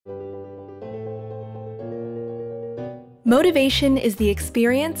Motivation is the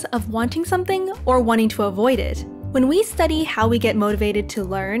experience of wanting something or wanting to avoid it. When we study how we get motivated to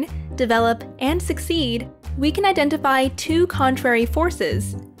learn, develop, and succeed, we can identify two contrary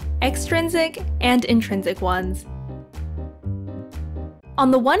forces, extrinsic and intrinsic ones. On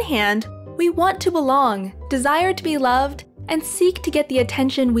the one hand, we want to belong, desire to be loved, and seek to get the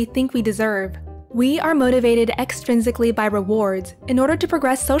attention we think we deserve. We are motivated extrinsically by rewards in order to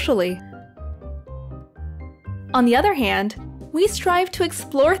progress socially. On the other hand, we strive to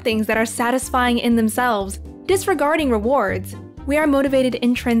explore things that are satisfying in themselves, disregarding rewards. We are motivated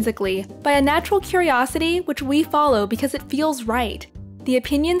intrinsically by a natural curiosity which we follow because it feels right. The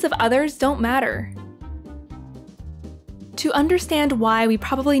opinions of others don't matter. To understand why we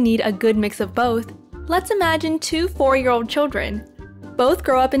probably need a good mix of both, let's imagine two 4-year-old children. Both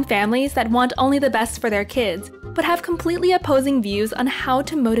grow up in families that want only the best for their kids, but have completely opposing views on how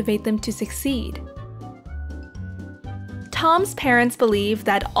to motivate them to succeed. Tom's parents believe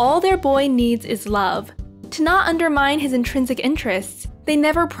that all their boy needs is love. To not undermine his intrinsic interests, they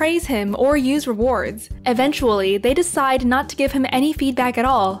never praise him or use rewards. Eventually, they decide not to give him any feedback at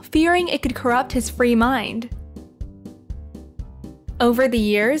all, fearing it could corrupt his free mind. Over the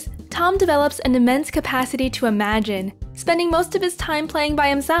years, Tom develops an immense capacity to imagine, spending most of his time playing by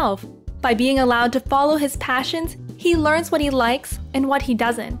himself. By being allowed to follow his passions, he learns what he likes and what he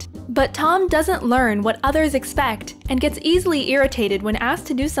doesn't. But Tom doesn't learn what others expect and gets easily irritated when asked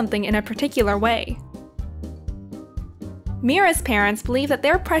to do something in a particular way. Mira's parents believe that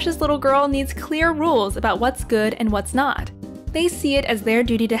their precious little girl needs clear rules about what's good and what's not. They see it as their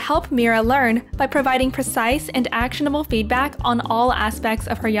duty to help Mira learn by providing precise and actionable feedback on all aspects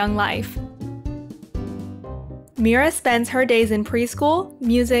of her young life. Mira spends her days in preschool,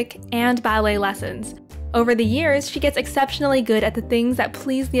 music, and ballet lessons. Over the years, she gets exceptionally good at the things that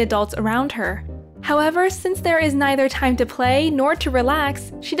please the adults around her. However, since there is neither time to play nor to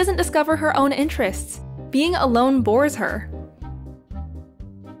relax, she doesn't discover her own interests. Being alone bores her.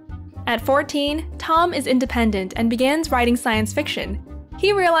 At 14, Tom is independent and begins writing science fiction.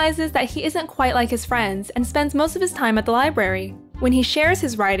 He realizes that he isn't quite like his friends and spends most of his time at the library. When he shares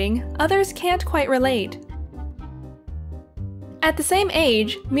his writing, others can't quite relate. At the same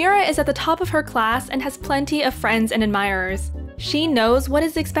age, Mira is at the top of her class and has plenty of friends and admirers. She knows what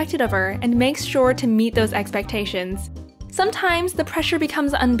is expected of her and makes sure to meet those expectations. Sometimes the pressure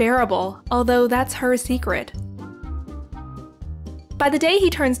becomes unbearable, although that's her secret. By the day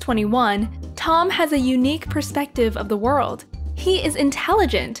he turns 21, Tom has a unique perspective of the world. He is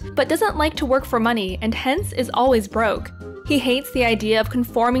intelligent, but doesn't like to work for money and hence is always broke. He hates the idea of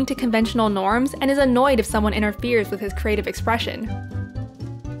conforming to conventional norms and is annoyed if someone interferes with his creative expression.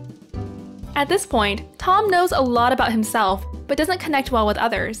 At this point, Tom knows a lot about himself, but doesn't connect well with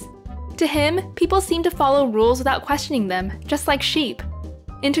others. To him, people seem to follow rules without questioning them, just like sheep.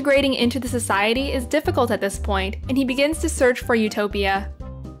 Integrating into the society is difficult at this point, and he begins to search for utopia.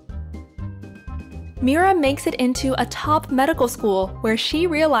 Mira makes it into a top medical school where she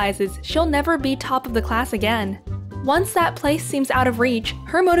realizes she'll never be top of the class again. Once that place seems out of reach,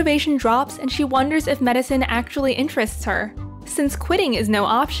 her motivation drops and she wonders if medicine actually interests her. Since quitting is no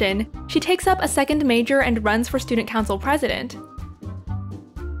option, she takes up a second major and runs for student council president.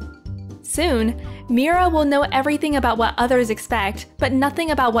 Soon, Mira will know everything about what others expect, but nothing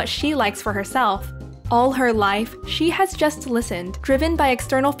about what she likes for herself. All her life, she has just listened, driven by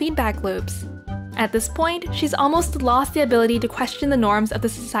external feedback loops. At this point, she's almost lost the ability to question the norms of the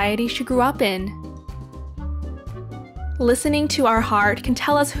society she grew up in. Listening to our heart can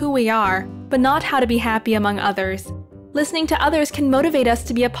tell us who we are, but not how to be happy among others. Listening to others can motivate us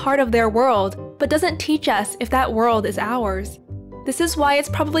to be a part of their world, but doesn't teach us if that world is ours. This is why it's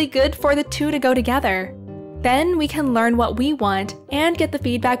probably good for the two to go together. Then we can learn what we want and get the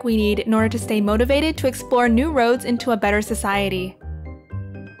feedback we need in order to stay motivated to explore new roads into a better society.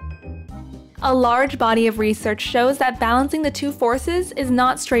 A large body of research shows that balancing the two forces is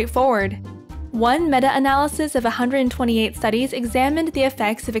not straightforward. One meta-analysis of 128 studies examined the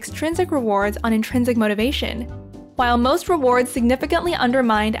effects of extrinsic rewards on intrinsic motivation. While most rewards significantly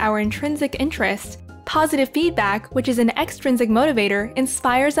undermined our intrinsic interest, positive feedback, which is an extrinsic motivator,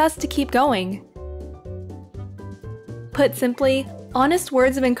 inspires us to keep going. Put simply, honest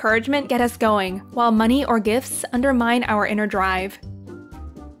words of encouragement get us going, while money or gifts undermine our inner drive.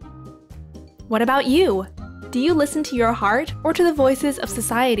 What about you? Do you listen to your heart or to the voices of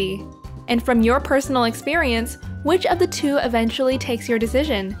society? And from your personal experience, which of the two eventually takes your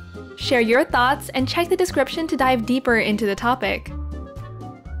decision? Share your thoughts and check the description to dive deeper into the topic.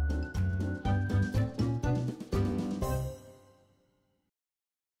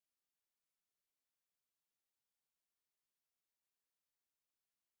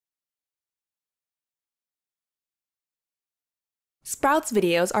 Sprouts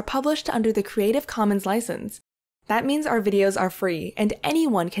videos are published under the Creative Commons license. That means our videos are free and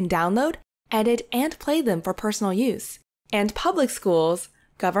anyone can download, edit, and play them for personal use. And public schools,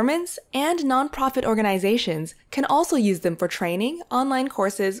 governments, and nonprofit organizations can also use them for training, online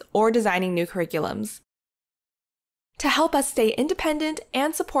courses, or designing new curriculums. To help us stay independent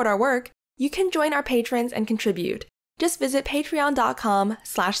and support our work, you can join our patrons and contribute. Just visit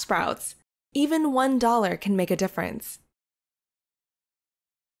patreon.com/sprouts. Even $1 can make a difference.